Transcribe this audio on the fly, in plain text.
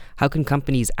how can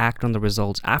companies act on the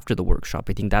results after the workshop?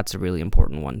 I think that's a really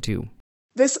important one too.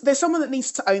 There's someone that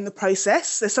needs to own the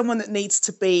process. There's someone that needs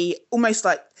to be almost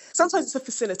like, sometimes it's a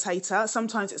facilitator,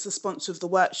 sometimes it's a sponsor of the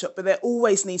workshop, but there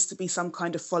always needs to be some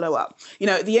kind of follow-up.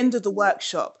 At the end of the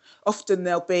workshop, often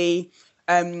there'll be,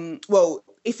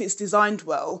 if it's designed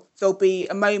well, there'll be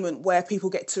a moment where people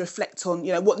get to reflect on,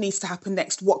 what needs to happen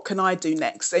next, what can I do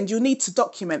next? And you'll need to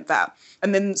document that.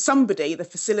 And then somebody, the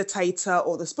facilitator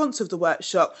or the sponsor of the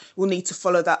workshop, will need to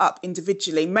follow that up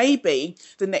individually. Maybe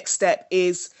the next step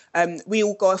is we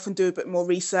all go off and do a bit more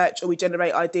research, or we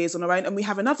generate ideas on our own and we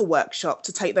have another workshop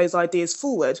to take those ideas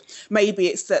forward. Maybe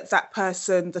it's that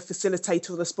person, the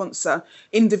facilitator or the sponsor,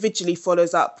 individually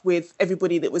follows up with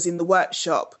everybody that was in the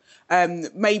workshop.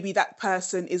 Maybe that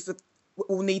person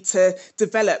will need to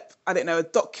develop, a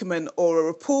document or a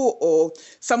report or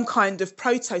some kind of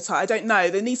prototype. I don't know.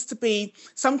 There needs to be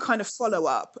some kind of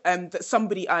follow-up that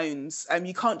somebody owns.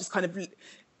 You can't just kind of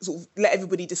sort of let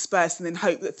everybody disperse and then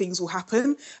hope that things will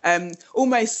happen.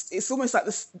 It's almost like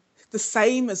the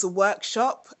same as a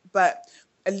workshop, but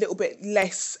a little bit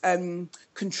less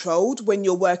controlled. When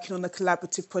you're working on a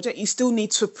collaborative project, you still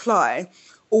need to apply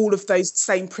all of those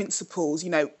same principles.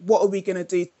 What are we going to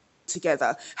do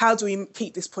together? How do we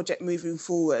keep this project moving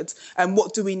forward? And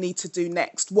what do we need to do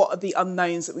next? What are the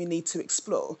unknowns that we need to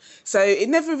explore? So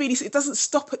it doesn't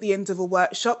stop at the end of a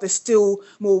workshop. There's still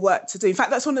more work to do. In fact,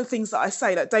 that's one of the things that I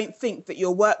say, don't think that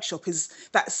your workshop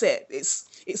that's it.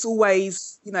 It's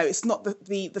always, it's not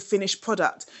the finished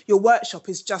product. Your workshop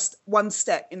is just one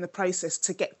step in the process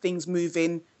to get things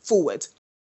moving forward.